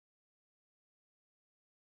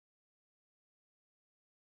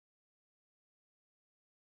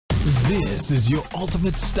This is your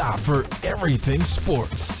ultimate stop for everything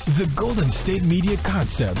sports. The Golden State Media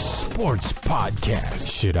Concepts Sports Podcast.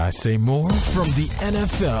 Should I say more? From the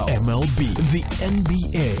NFL, MLB, the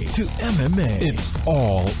NBA to MMA, it's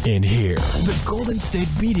all in here. The Golden State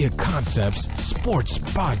Media Concepts Sports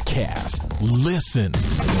Podcast. Listen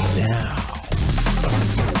now.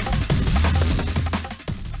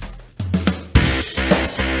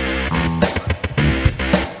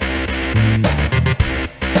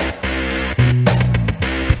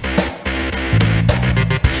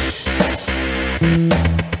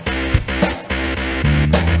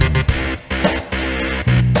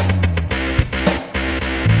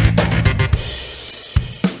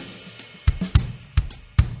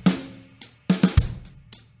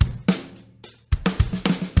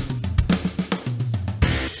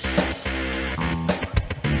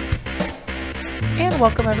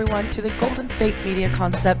 Welcome everyone to the Golden State Media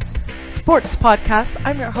Concepts Sports Podcast.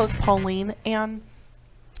 I'm your host Pauline, and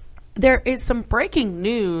there is some breaking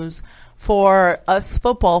news for us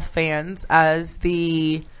football fans as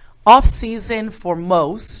the off season for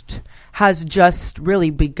most has just really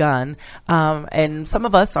begun. And some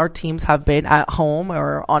of us, our teams have been at home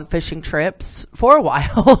or on fishing trips for a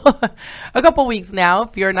while, a couple weeks now.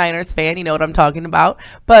 If you're a Niners fan, you know what I'm talking about.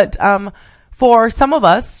 But for some of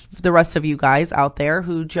us, the rest of you guys out there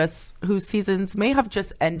whose seasons may have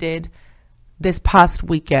just ended this past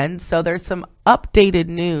weekend. So there's some updated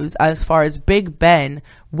news as far as Big Ben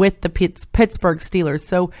with the Pittsburgh Steelers.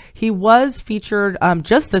 So he was featured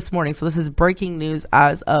just this morning. So this is breaking news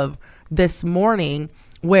as of this morning,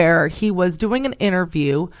 where he was doing an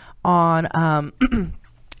interview on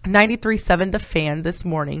 93.7 The Fan this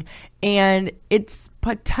morning. And it's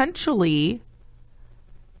potentially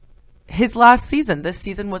his last season. This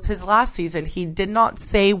season was his last season. He did not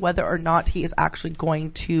say whether or not he is actually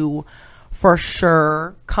going to for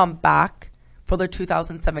sure come back for the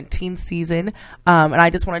 2017 season. And I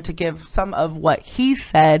just wanted to give some of what he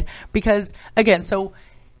said because, again, so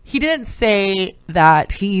he didn't say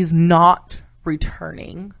that he's not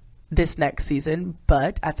returning this next season,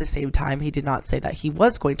 but at the same time, he did not say that he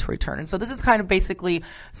was going to return. And so this is kind of basically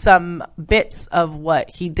some bits of what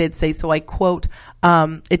he did say. So I quote,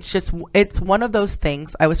 it's one of those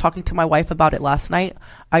things. I was talking to my wife about it last night.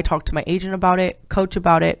 I talked to my agent about it, coach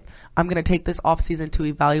about it. I'm going to take this off season to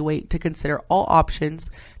evaluate, to consider all options,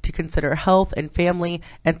 to consider health and family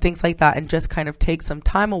and things like that, and just kind of take some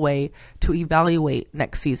time away to evaluate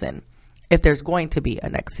next season, if there's going to be a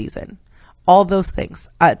next season. All those things.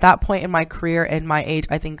 At that point in my career and my age,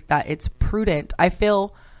 I think that it's prudent. I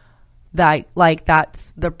feel that like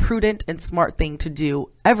that's the prudent and smart thing to do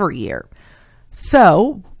every year.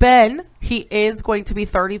 So Ben, he is going to be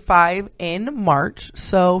 35 in March.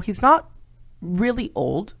 So he's not really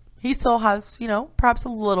old. He still has, perhaps a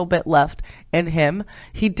little bit left in him.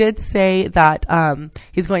 He did say that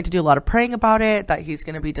he's going to do a lot of praying about it, that he's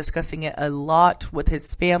going to be discussing it a lot with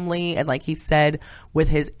his family, and like he said, with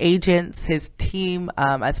his agents, his team,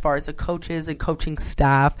 as far as the coaches and coaching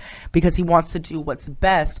staff, because he wants to do what's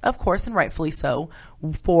best, of course, and rightfully so,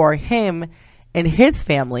 for him and his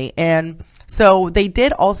family. And so they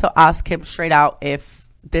did also ask him straight out if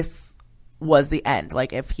this was the end,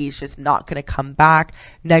 like if he's just not going to come back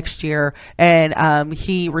next year. And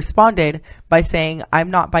he responded by saying, I'm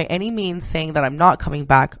not by any means saying that I'm not coming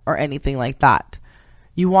back or anything like that.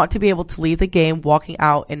 You want to be able to leave the game walking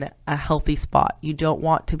out in a healthy spot. You don't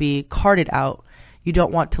want to be carted out. You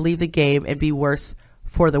don't want to leave the game and be worse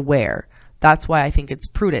for the wear. That's why I think it's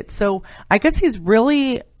prudent. So I guess he's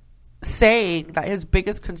really saying that his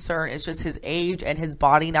biggest concern is just his age and his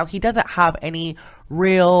body. Now, he doesn't have any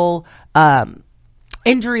real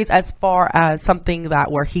injuries as far as something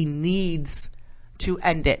that where he needs to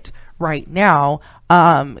end it right now.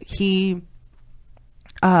 He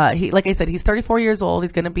like I said, he's 34 years old.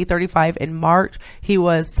 He's going to be 35 in March. He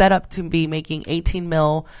was set up to be making 18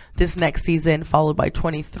 mil this next season, followed by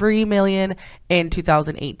 23 million in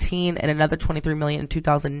 2018 and another 23 million in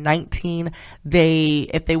 2019.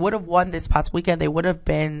 If they would have won this past weekend, they would have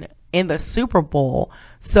been in the Super Bowl.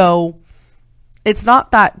 So it's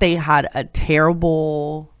not that they had a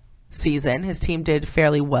terrible season. His team did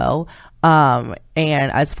fairly well. And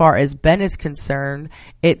as far as Ben is concerned,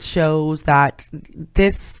 it shows that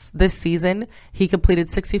this season, he completed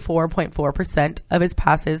 64.4% of his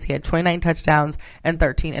passes. He had 29 touchdowns and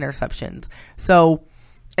 13 interceptions. So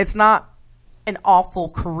it's not an awful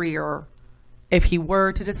career. If he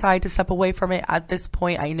were to decide to step away from it at this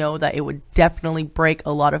point, I know that it would definitely break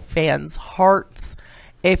a lot of fans' hearts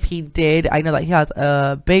if he did. I know that he has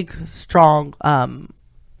a big, strong,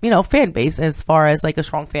 fan base, as far as like a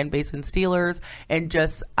strong fan base in Steelers and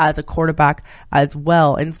just as a quarterback as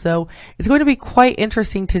well. And so it's going to be quite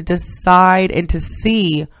interesting to decide and to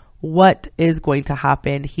see what is going to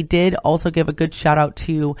happen. He did also give a good shout out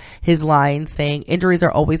to his line, saying injuries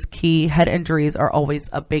are always key. Head injuries are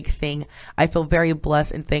always a big thing. I feel very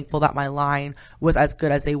blessed and thankful that my line was as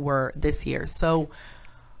good as they were this year. So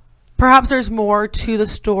perhaps there's more to the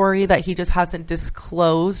story that he just hasn't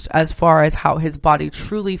disclosed as far as how his body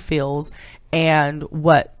truly feels and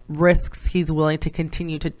what risks he's willing to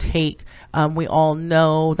continue to take. We all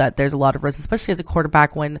know that there's a lot of risks, especially as a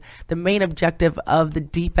quarterback, when the main objective of the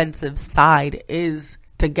defensive side is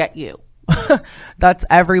to get you. That's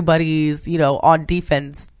everybody's, on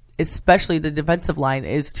defense, especially the defensive line,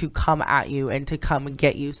 is to come at you and to come and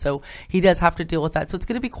get you. So he does have to deal with that. So it's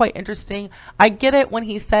going to be quite interesting. I get it when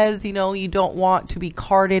he says, you don't want to be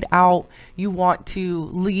carted out. You want to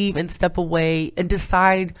leave and step away and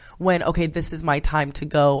decide when, okay, this is my time to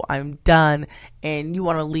go. I'm done. And you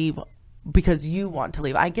want to leave because you want to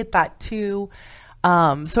leave. I get that too.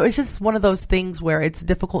 So it's just one of those things where it's a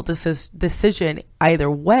difficult decision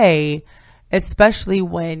either way, especially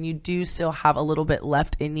when you do still have a little bit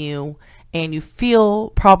left in you and you feel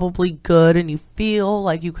probably good and you feel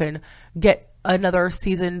like you can get another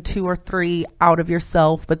season 2 or 3 out of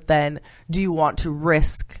yourself. But then do you want to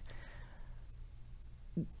risk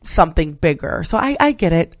something bigger? So I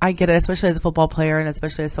get it. I get it, especially as a football player and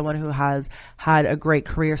especially as someone who has had a great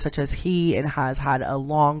career such as he and has had a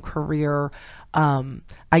long career.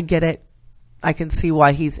 I get it. I can see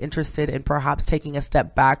why he's interested in perhaps taking a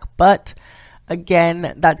step back. But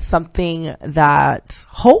again, that's something that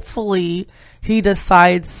hopefully he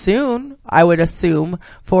decides soon, I would assume,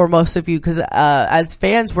 for most of you, because as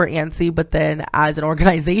fans, we're antsy, but then as an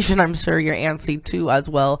organization, I'm sure you're antsy too, as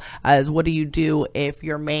well as what do you do if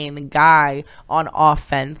your main guy on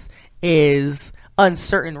offense is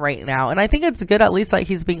uncertain right now. And I think it's good at least that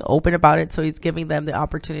he's being open about it, so he's giving them the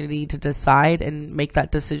opportunity to decide and make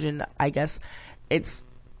that decision. I guess it's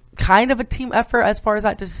kind of a team effort as far as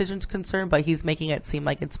that decision's concerned, but he's making it seem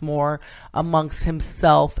like it's more amongst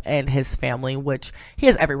himself and his family, which he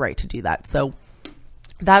has every right to do that. So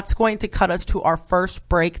that's going to cut us to our first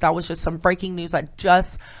break. That was just some breaking news that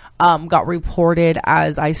just got reported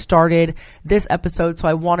as I started this episode. So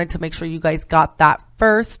I wanted to make sure you guys got that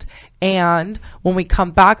first. And when we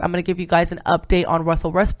come back, I'm going to give you guys an update on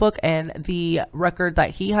Russell Westbrook and the record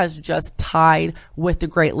that he has just tied with the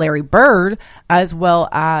great Larry Bird, as well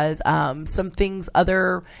as some things,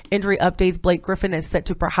 other injury updates. Blake Griffin is set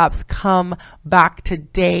to perhaps come back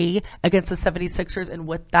today against the 76ers. And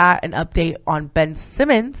with that, an update on Ben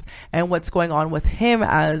Simmons and what's going on with him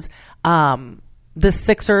as the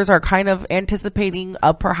Sixers are kind of anticipating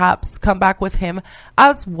a perhaps comeback with him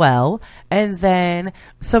as well. And then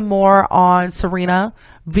some more on Serena,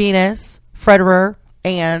 Venus, Federer,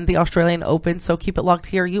 and the Australian Open. So keep it locked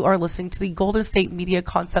here. You are listening to the Golden State Media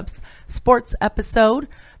Concepts Sports episode.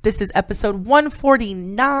 This is episode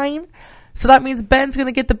 149. So that means Ben's going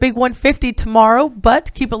to get the big 150 tomorrow.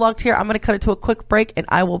 But keep it locked here. I'm going to cut it to a quick break and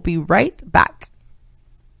I will be right back.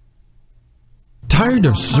 Tired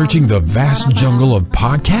of searching the vast jungle of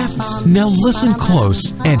podcasts? Now listen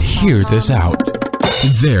close and hear this out.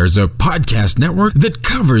 There's a podcast network that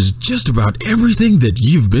covers just about everything that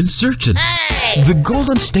you've been searching. Hey! The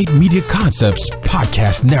Golden State Media Concepts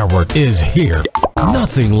Podcast Network is here.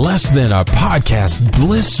 Nothing less than a podcast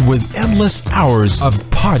bliss with endless hours of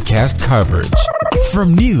podcast coverage.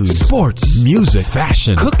 From news, sports, music,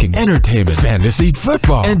 fashion, cooking, entertainment, fantasy,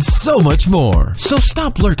 football, and so much more. So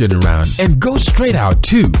stop lurking around and go straight out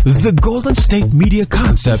to the Golden State Media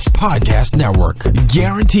Concepts Podcast Network.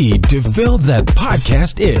 Guaranteed to fill that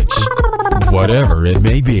podcast itch. Whatever it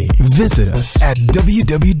may be. Visit us at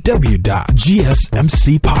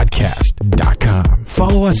www.gsmcpodcast.com.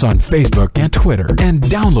 Follow us on Facebook and Twitter and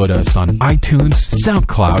download us on iTunes,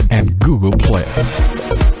 SoundCloud, and Google Play.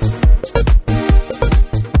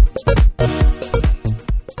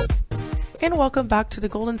 And welcome back to the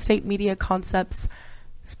Golden State Media Concepts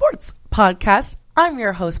Sports Podcast. I'm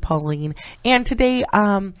your host, Pauline. And today,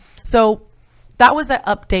 so that was an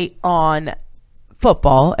update on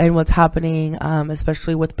football and what's happening,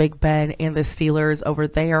 especially with Big Ben and the Steelers over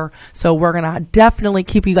there. So we're going to definitely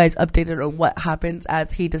keep you guys updated on what happens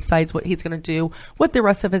as he decides what he's going to do with the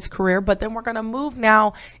rest of his career. But then we're going to move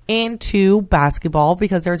now into basketball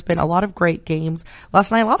because there's been a lot of great games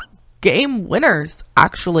last night, a lot of game winners,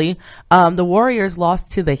 actually. The Warriors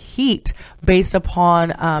lost to the Heat based upon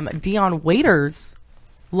Dion Waiters'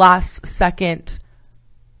 last second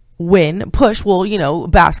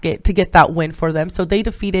basket to get that win for them. So they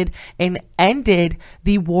defeated and ended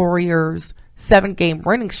the Warriors' 7-game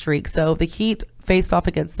winning streak. So the Heat faced off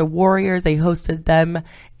against the Warriors. They hosted them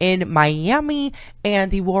in Miami,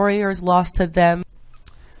 and the Warriors lost to them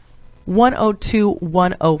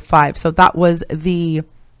 102-105. So that was the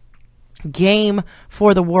game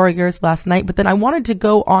for the Warriors last night. But then I wanted to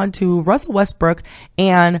go on to Russell Westbrook,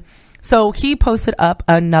 and so he posted up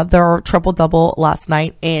another triple-double last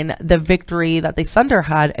night in the victory that the Thunder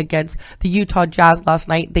had against the Utah Jazz last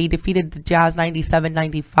night. They defeated the Jazz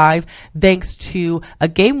 97-95 thanks to a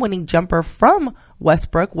game-winning jumper from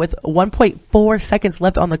Westbrook with 1.4 seconds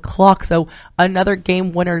left on the clock. So another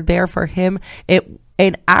game winner there for him.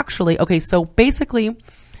 So basically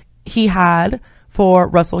for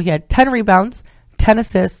Russell, he had 10 rebounds, 10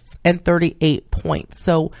 assists, and 38 points.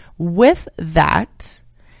 So with that,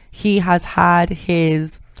 he has had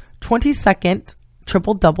his 22nd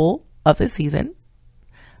triple-double of the season,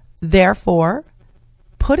 therefore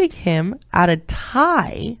putting him at a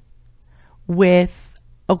tie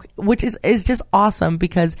which is just awesome,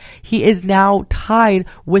 because he is now tied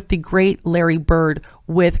with the great Larry Bird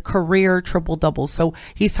with career triple-doubles. So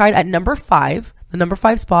he's tied at number 5, the number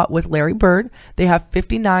 5 spot with Larry Bird. They have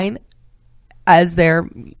 59 as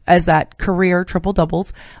that career triple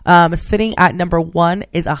doubles. Sitting at number 1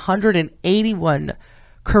 is 181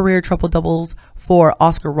 career triple doubles for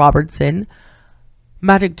Oscar Robertson.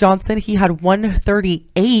 Magic Johnson, he had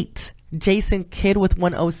 138. Jason Kidd with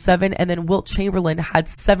 107, and then Wilt Chamberlain had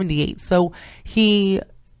 78. So he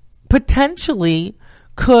potentially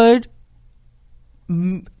could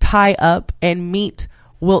tie up and meet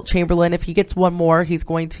Wilt Chamberlain. If he gets one more, he's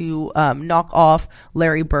going to knock off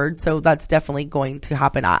Larry Bird. So that's definitely going to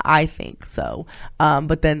happen, I think so.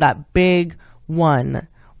 But then that big one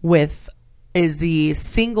is the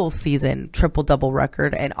single season triple double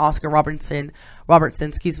record, and Oscar Robertson,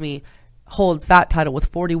 holds that title with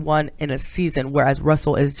 41 in a season, whereas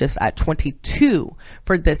Russell is just at 22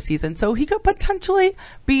 for this season. So he could potentially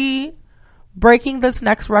be breaking this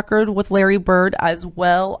next record with Larry Bird, as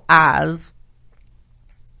well as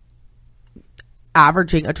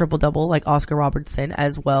averaging a triple-double like Oscar Robertson,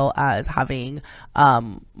 as well as having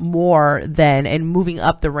more than and moving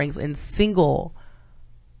up the ranks in single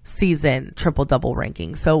season triple-double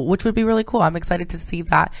ranking. So which would be really cool. I'm excited to see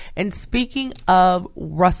that. And speaking of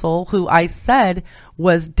Russell, who I said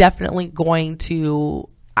was definitely going to,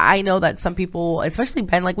 I know that some people, especially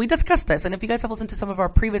Ben, we discussed this, and if you guys have listened to some of our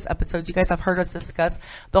previous episodes, you guys have heard us discuss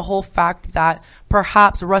the whole fact that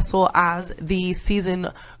perhaps Russell, as the season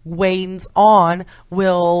wanes on,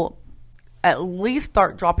 will at least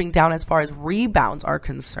start dropping down as far as rebounds are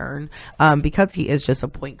concerned, because he is just a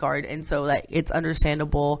point guard, and so that it's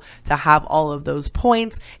understandable to have all of those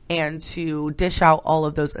points and to dish out all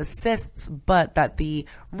of those assists, but that the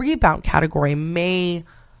rebound category may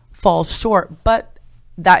fall short. But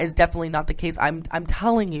that is definitely not the case. I'm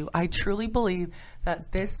telling you, I truly believe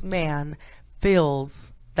that this man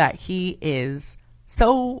feels that he is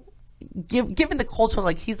so, given the culture,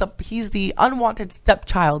 he's the unwanted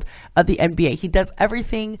stepchild of the NBA. He does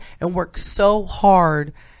everything and works so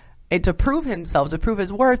hard to prove himself, to prove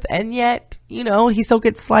his worth, and yet, he still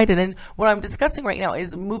gets slighted. And what I'm discussing right now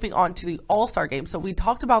is moving on to the All-Star game. So we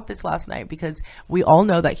talked about this last night, because we all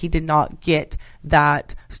know that he did not get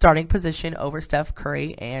that starting position over Steph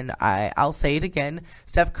Curry. And I'll say it again,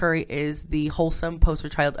 Steph Curry is the wholesome poster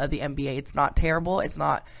child of the NBA. It's not terrible.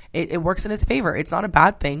 It works in his favor. It's not a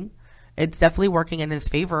bad thing. It's definitely working in his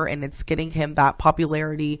favor, and it's getting him that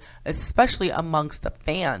popularity, especially amongst the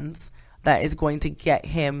fans, that is going to get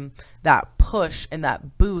him that push and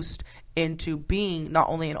that boost into being not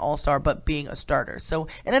only an all-star, but being a starter. So,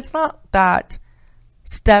 and it's not that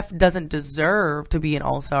Steph doesn't deserve to be an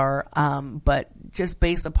all-star, but just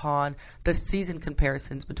based upon the season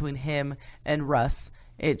comparisons between him and Russ,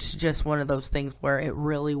 it's just one of those things where it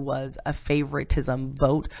really was a favoritism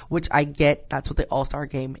vote, which I get. That's what the All-Star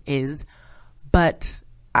game is. But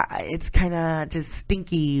it's kind of just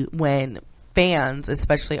stinky when fans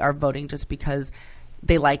especially are voting just because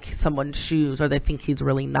they like someone's shoes or they think he's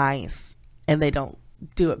really nice, and they don't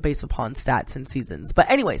do it based upon stats and seasons. But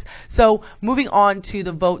anyways, so moving on to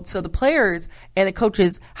the vote. So the players and the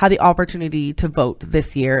coaches had the opportunity to vote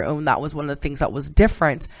this year, and that was one of the things that was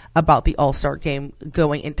different about the All-Star game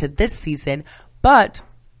going into this season. But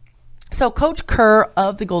so Coach Kerr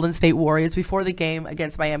of the Golden State Warriors, before the game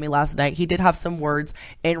against Miami last night, he did have some words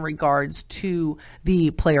in regards to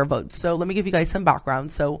the player votes. So let me give you guys some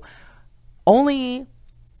background. So only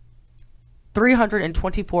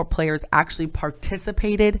 324 players actually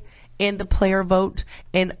participated in the player vote.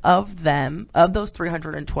 And of those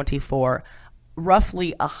 324,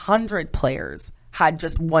 roughly 100 players had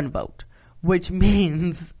just one vote, which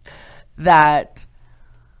means that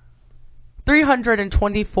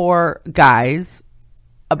 324 guys,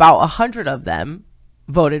 about 100 of them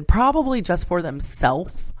voted probably just for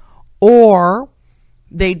themselves, or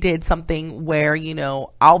they did something where,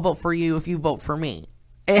 I'll vote for you if you vote for me.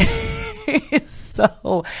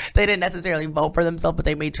 So they didn't necessarily vote for themselves, but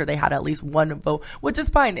they made sure they had at least one vote, which is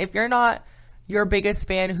fine. If you're not your biggest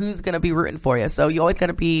fan, who's going to be rooting for you? So you always got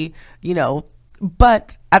to be,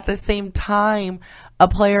 but at the same time, a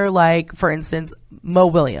player like, for instance, Mo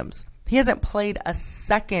Williams, he hasn't played a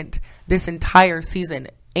second this entire season,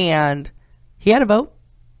 and he had a vote.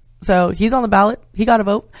 So he's on the ballot. He got a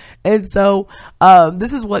vote. And so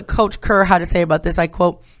this is what Coach Kerr had to say about this. I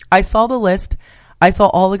quote, "I saw the list. I saw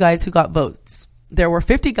all the guys who got votes. There were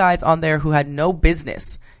 50 guys on there who had no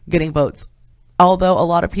business getting votes, although a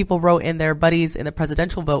lot of people wrote in their buddies in the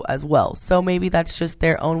presidential vote as well. So maybe that's just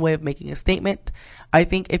their own way of making a statement. I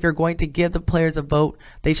think if you're going to give the players a vote,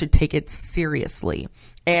 they should take it seriously."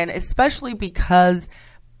 And especially because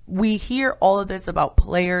we hear all of this about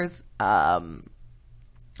players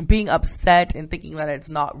being upset and thinking that it's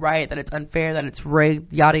not right, that it's unfair, that it's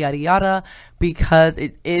rigged, yada, yada, yada, because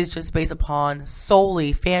it is just based upon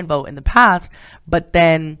solely fan vote in the past. But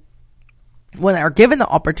then when they're given the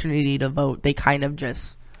opportunity to vote, they kind of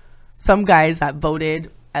just, some guys that voted,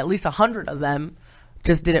 at least 100 of them,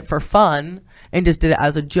 just did it for fun and just did it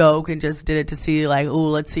as a joke and just did it to see like, oh,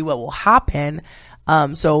 let's see what will happen.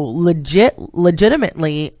 So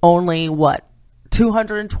legitimately only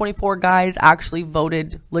 224 guys actually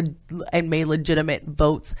voted and made legitimate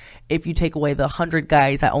votes if you take away the 100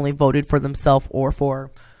 guys that only voted for themselves or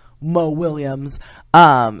for Mo Williams.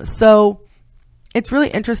 So it's really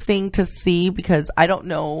interesting to see, because I don't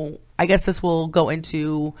know, I guess this will go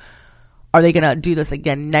into, are they going to do this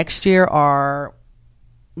again next year? Are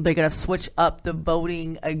they going to switch up the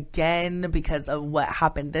voting again because of what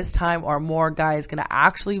happened this time? Are more guys going to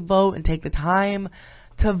actually vote and take the time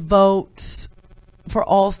to vote for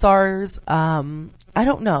All-Stars? I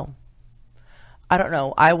don't know.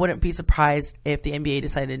 I wouldn't be surprised if the NBA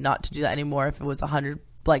decided not to do that anymore, if it was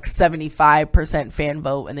 75% fan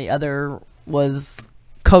vote and the other was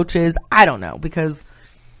coaches. I don't know, because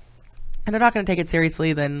and they're not going to take it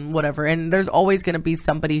seriously, then whatever. And there's always going to be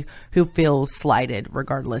somebody who feels slighted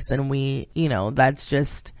regardless. And that's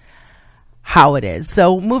just how it is.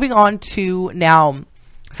 So moving on to now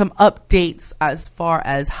some updates as far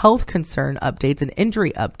as health concern updates and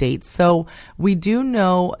injury updates. So we do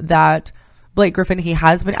know that Blake Griffin, he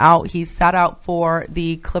has been out. He sat out for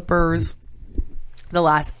the Clippers the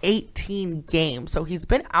last 18 games. So he's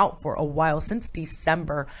been out for a while, since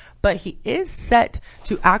December, but he is set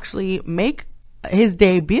to actually make his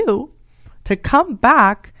debut to come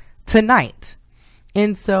back tonight.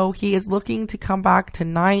 And so he is looking to come back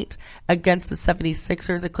tonight against the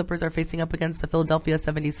 76ers. The Clippers are facing up against the Philadelphia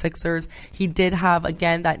 76ers. He did have,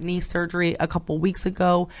 again, that knee surgery a couple weeks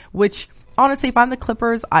ago, which honestly, if I'm the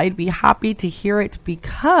Clippers, I'd be happy to hear it,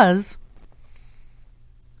 because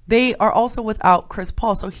they are also without Chris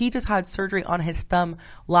Paul. So he just had surgery on his thumb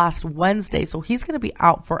last Wednesday. So he's going to be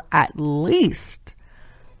out for at least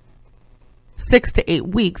 6 to 8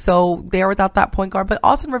 weeks. So they're without that point guard. But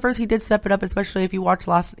Austin Rivers, he did step it up, especially if you watched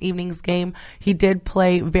last evening's game. He did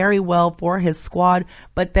play very well for his squad.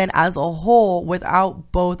 But then as a whole,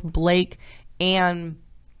 without both Blake and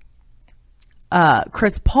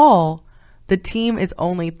Chris Paul, the team is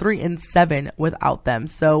only 3-7 without them.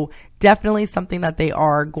 So definitely something that they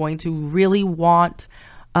are going to really want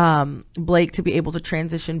Blake to be able to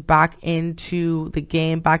transition back into the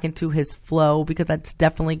game, back into his flow, because that's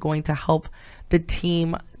definitely going to help the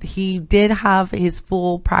team. He did have his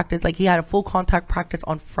full practice, like he had a full contact practice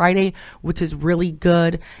on Friday, which is really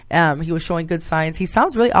good. He was showing good signs. He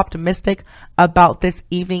sounds really optimistic about this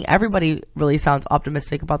evening. Everybody really sounds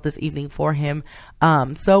optimistic about this evening for him.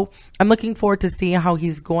 So I'm looking forward to seeing how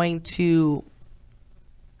he's going to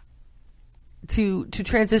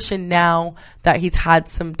transition now that he's had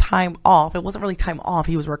some time off. It wasn't really time off.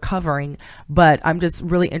 He was recovering, but I'm just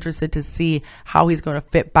really interested to see how he's going to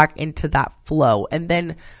fit back into that flow. And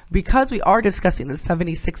then because we are discussing the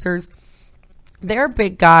 76ers, their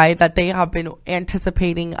big guy that they have been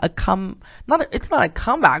anticipating it's not a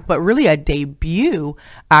comeback, but really a debut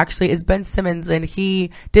actually, is Ben Simmons. And he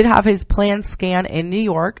did have his planned scan in New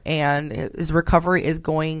York, and his recovery is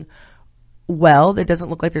going well. It doesn't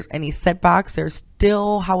look like there's any setbacks. There's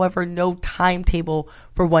still, however, no timetable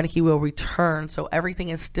for when he will return. So everything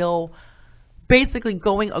is still basically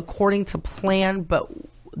going according to plan, but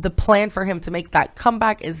the plan for him to make that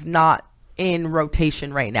comeback is not in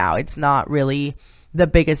rotation right now. It's not really the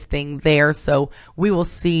biggest thing there. So we will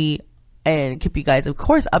see and keep you guys, of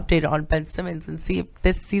course, updated on Ben Simmons and see if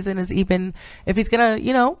this season is even, if he's going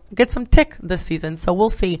to, get some tick this season. So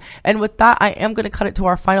we'll see. And with that, I am going to cut it to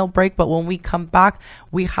our final break. But when we come back,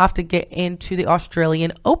 we have to get into the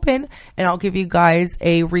Australian Open, and I'll give you guys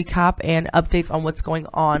a recap and updates on what's going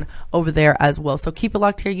on over there as well. So keep it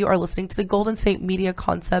locked here. You are listening to the Golden State Media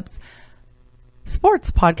Concepts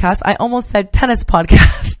Sports Podcast. I almost said tennis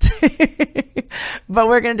podcast. But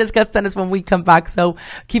we're going to discuss tennis when we come back. So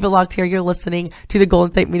keep it locked here. You're listening to the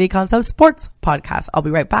Golden State Media Concepts Sports Podcast. I'll be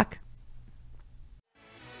right back.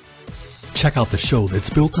 Check out the show that's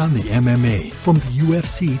built on the MMA. From the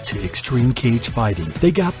UFC to extreme cage fighting, they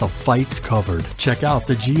got the fights covered. Check out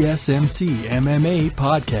the GSMC MMA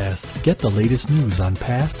podcast. Get the latest news on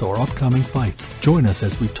past or upcoming fights. Join us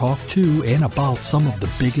as we talk to and about some of the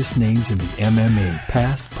biggest names in the MMA,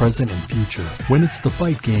 past, present, and future. When it's the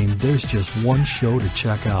fight game, there's just one show to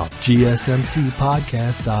check out.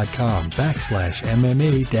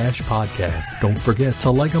 GSMCpodcast.com/MMA-podcast. Don't forget to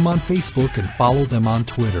like them on Facebook and follow them on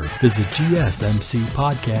Twitter. Visit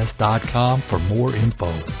GSMCpodcast.com for more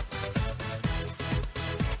info.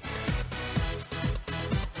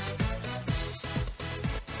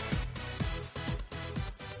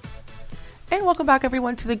 And welcome back,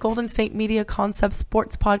 everyone, to the Golden State Media Concepts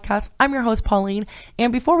Sports Podcast. I'm your host, Pauline.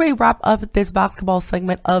 And before we wrap up this basketball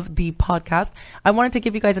segment of the podcast, I wanted to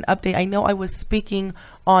give you guys an update. I know I was speaking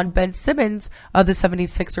on Ben Simmons of the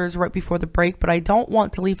 76ers right before the break, but I don't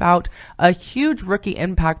want to leave out a huge rookie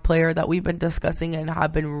impact player that we've been discussing and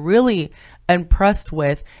have been really impressed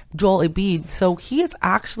with, Joel Embiid. So he is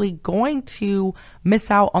actually going to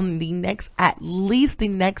miss out on at least the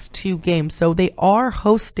next 2 games. So they are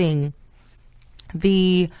hosting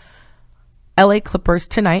the LA Clippers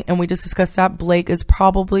tonight, and we just discussed that Blake is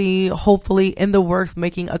probably, hopefully, in the works,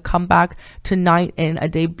 making a comeback tonight in a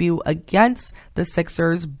debut against the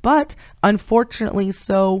Sixers. But unfortunately,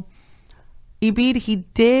 so Embiid, he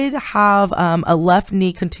did have a left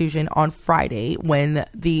knee contusion on Friday when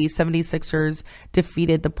the 76ers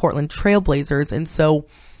defeated the Portland Trailblazers, and so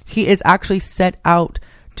he is actually set out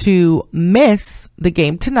to miss the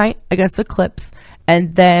game tonight against the Clips,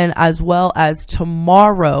 and then as well as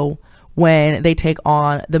tomorrow when they take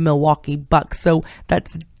on the Milwaukee Bucks. So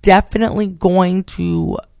that's definitely going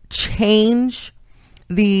to change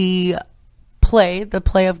the play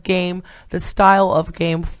of game, the style of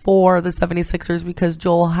game for the 76ers, because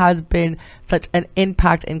Joel has been such an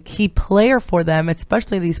impact and key player for them,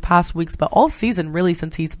 especially these past weeks, but all season really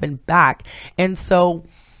since he's been back. And so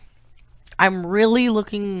I'm really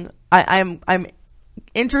I'm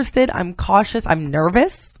interested, I'm cautious, I'm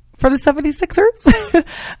nervous for the 76ers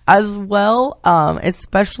as well,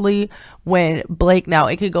 especially when Blake, now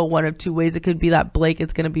it could go one of 2 ways. It could be that Blake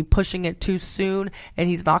is going to be pushing it too soon and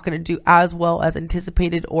he's not going to do as well as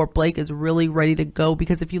anticipated, or Blake is really ready to go.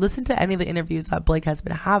 Because if you listen to any of the interviews that Blake has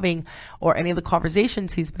been having or any of the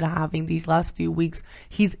conversations he's been having these last few weeks,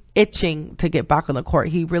 he's itching to get back on the court.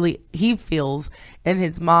 He feels in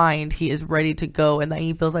his mind he is ready to go and that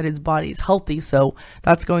he feels that his body is healthy. So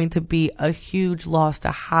that's going to be a huge loss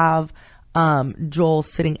to have Joel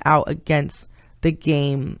sitting out against the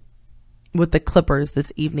game with the Clippers this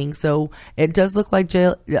evening. So it does look like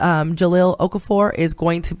Jahlil Okafor is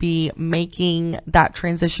going to be making that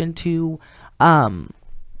transition to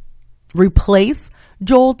replace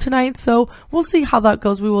Joel tonight. So we'll see how that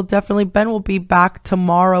goes. Ben will be back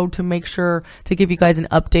tomorrow to make sure to give you guys an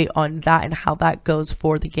update on that and how that goes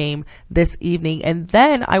for the game this evening. And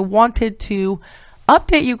then I wanted to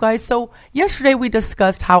update you guys. So yesterday we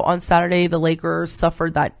discussed how on Saturday the Lakers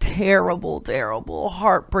suffered that terrible,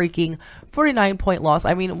 heartbreaking 49-point loss.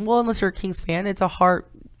 I mean, well, unless you're a Kings fan, it's a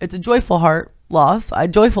joyful loss.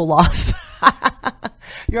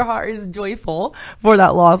 Your heart is joyful for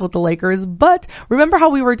that loss with the Lakers. But remember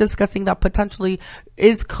how we were discussing that potentially,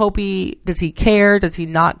 is Kobe, does he care? Does he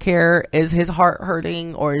not care? Is his heart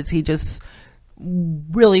hurting, or is he just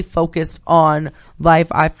really focused on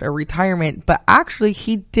life after retirement? But actually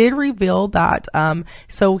he did reveal that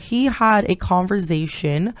so he had a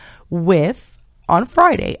conversation on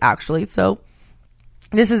Friday, actually. So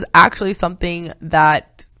this is actually something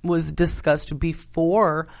that was discussed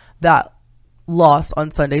before that loss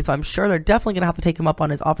on Sunday, so I'm sure they're definitely gonna have to take him up on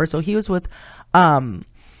his offer. So he was with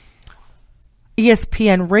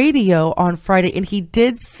ESPN radio on Friday, and he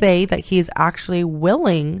did say that he is actually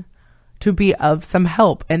willing to be of some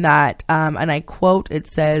help. And that, and I quote, it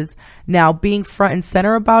says, "Now being front and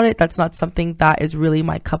center about it, that's not something that is really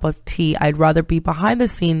my cup of tea. I'd rather be behind the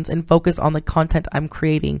scenes and focus on the content I'm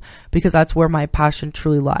creating because that's where my passion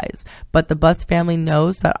truly lies. But the Bus family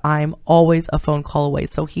knows that I'm always a phone call away."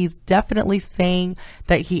 So he's definitely saying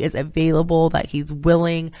that he is available, that he's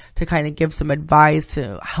willing to kind of give some advice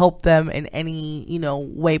to help them in any,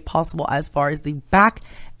 way possible as far as the back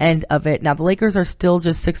end of it. Now the Lakers are still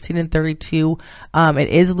just 16-32. It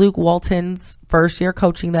is Luke Walton's first year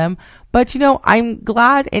coaching them, but I'm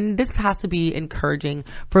glad, and this has to be encouraging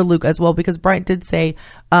for Luke as well, because Bryant did say,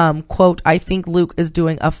 quote, "I think Luke is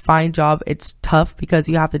doing a fine job. It's tough because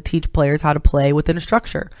you have to teach players how to play within a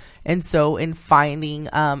structure." And so in finding,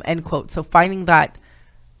 end quote, so finding that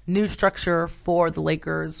new structure for the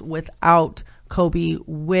Lakers without Kobe,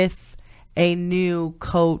 with a new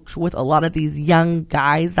coach, with a lot of these young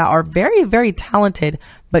guys that are very, very talented,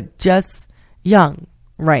 but just young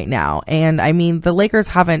right now. And I mean, the Lakers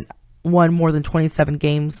haven't won more than 27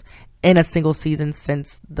 games in a single season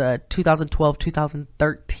since the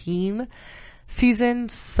 2012-2013 season.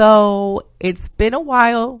 So it's been a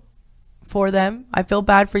while for them. I feel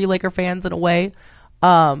bad for you Laker fans in a way.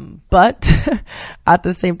 But at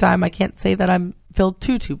the same time, I can't say that I feel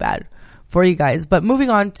too bad for you guys. But moving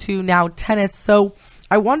on to now tennis. So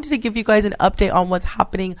I wanted to give you guys an update on what's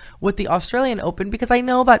happening with the Australian Open, because I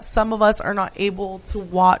know that some of us are not able to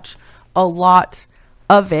watch a lot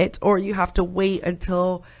of it, or you have to wait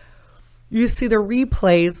until you see the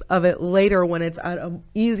replays of it later when it's at an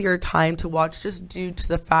easier time to watch, just due to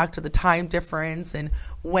the fact of the time difference and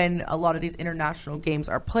when a lot of these international games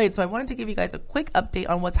are played. So I wanted to give you guys a quick update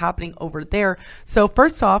on what's happening over there. So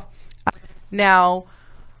first off, now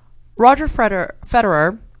Roger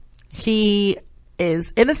Federer, he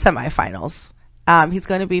is in the semifinals. He's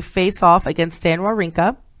going to be face off against Stan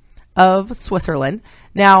Wawrinka of Switzerland.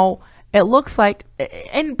 Now, it looks like,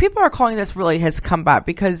 and people are calling this really his comeback,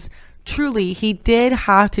 because truly he did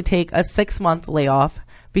have to take a 6-month layoff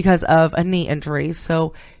because of a knee injury.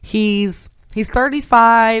 So he's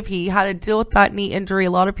 35. He had to deal with that knee injury.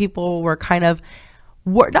 A lot of people were kind of,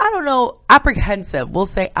 apprehensive. We'll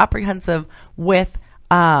say apprehensive with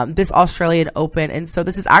this Australian Open. And so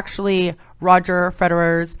this is actually Roger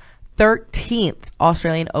Federer's 13th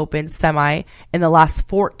Australian Open semi in the last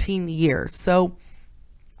 14 years. So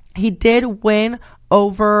he did win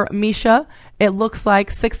over Misha. It looks like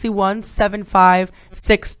 6-1, 7-5,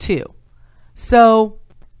 6-2. So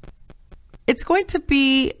it's going to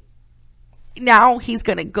be, now he's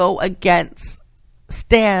going to go against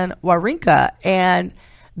Stan Wawrinka, and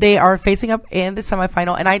they are facing up in the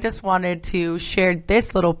semifinal. And I just wanted to share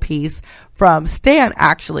this little piece from Stan,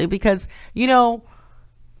 actually, because,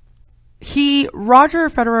 Roger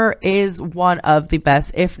Federer is one of the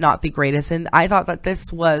best, if not the greatest. And I thought that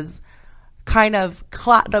this was kind of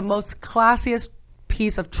the most classiest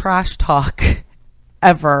piece of trash talk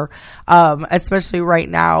ever, especially right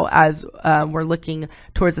now as we're looking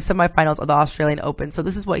towards the semifinals of the Australian Open. So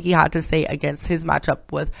this is what he had to say against his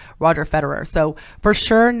matchup with Roger Federer. So for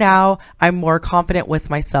sure, now I'm more confident with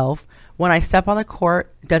myself. When I step on the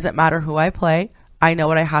court, doesn't matter who I play, I know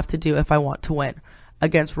what I have to do if I want to win.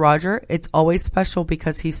 Against Roger, it's always special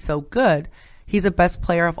because he's so good. He's the best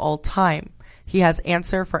player of all time. He has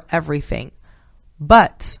answer for everything.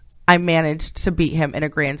 But I managed to beat him in a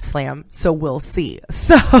Grand Slam, so we'll see.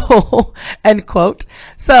 So, end quote.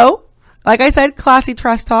 So, like I said, classy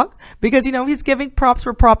trash talk, because, he's giving props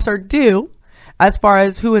where props are due as far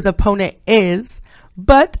as who his opponent is.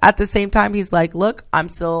 But at the same time, he's like, look, I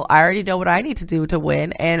already know what I need to do to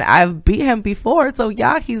win, and I've beat him before. So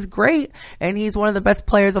yeah, he's great, and he's one of the best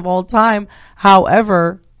players of all time.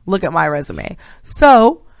 However, look at my resume.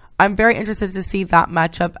 So I'm very interested to see that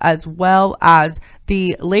matchup, as well as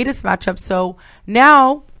the latest matchup. So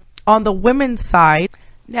now on the women's side,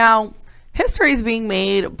 now history is being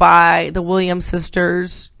made by the Williams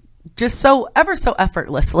sisters, just so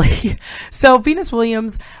effortlessly. So Venus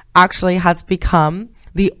Williams actually has become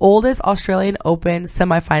the oldest Australian Open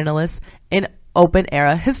semifinalist in Open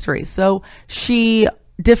era history. So she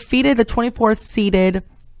defeated the 24th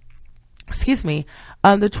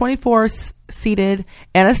seeded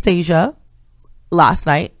Anastasia last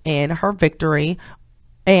night in her victory.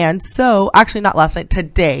 And so, actually not last night,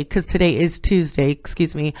 today, because today is Tuesday.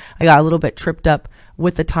 Excuse me. I got a little bit tripped up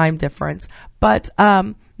with the time difference. But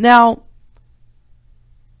now,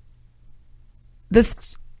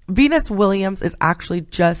 this Venus Williams is actually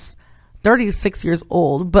just 36 years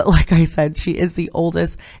old, but like I said, she is the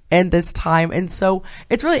oldest in this time. And so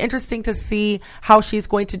it's really interesting to see how she's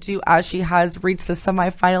going to do as she has reached the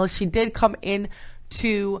semifinals. She did come in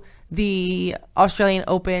to the Australian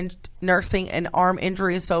Open nursing an arm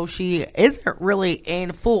injury, so she isn't really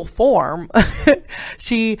in full form.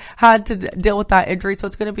 She had to deal with that injury, so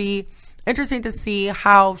it's going to be interesting to see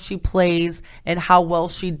how she plays and how well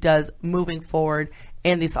she does moving forward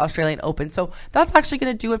in this Australian Open. So that's actually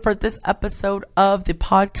going to do it for this episode of the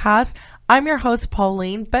podcast. I'm your host,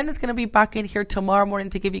 Pauline. Ben is going to be back in here tomorrow morning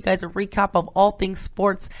to give you guys a recap of all things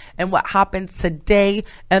sports and what happens today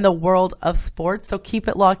in the world of sports. So keep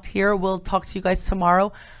it locked here. We'll talk to you guys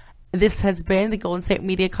tomorrow. This has been the Golden State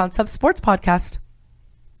Media Concept Sports Podcast.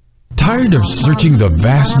 Tired of searching the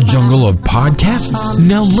vast jungle of podcasts?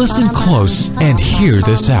 Now listen close and hear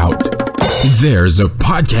this out. There's a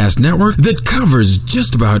podcast network that covers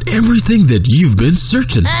just about everything that you've been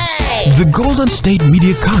searching. The Golden State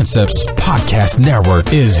Media Concepts Podcast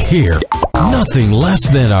Network is here. Nothing less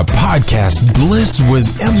than a podcast bliss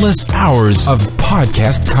with endless hours of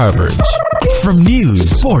podcast coverage. From news,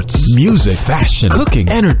 sports, music, fashion, cooking,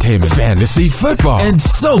 entertainment, fantasy, football, and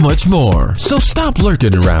so much more. So stop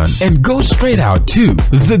lurking around and go straight out to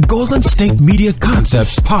the Golden State Media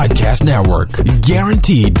Concepts Podcast Network.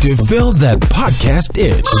 Guaranteed to fill that podcast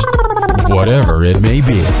itch, whatever it may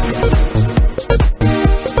be.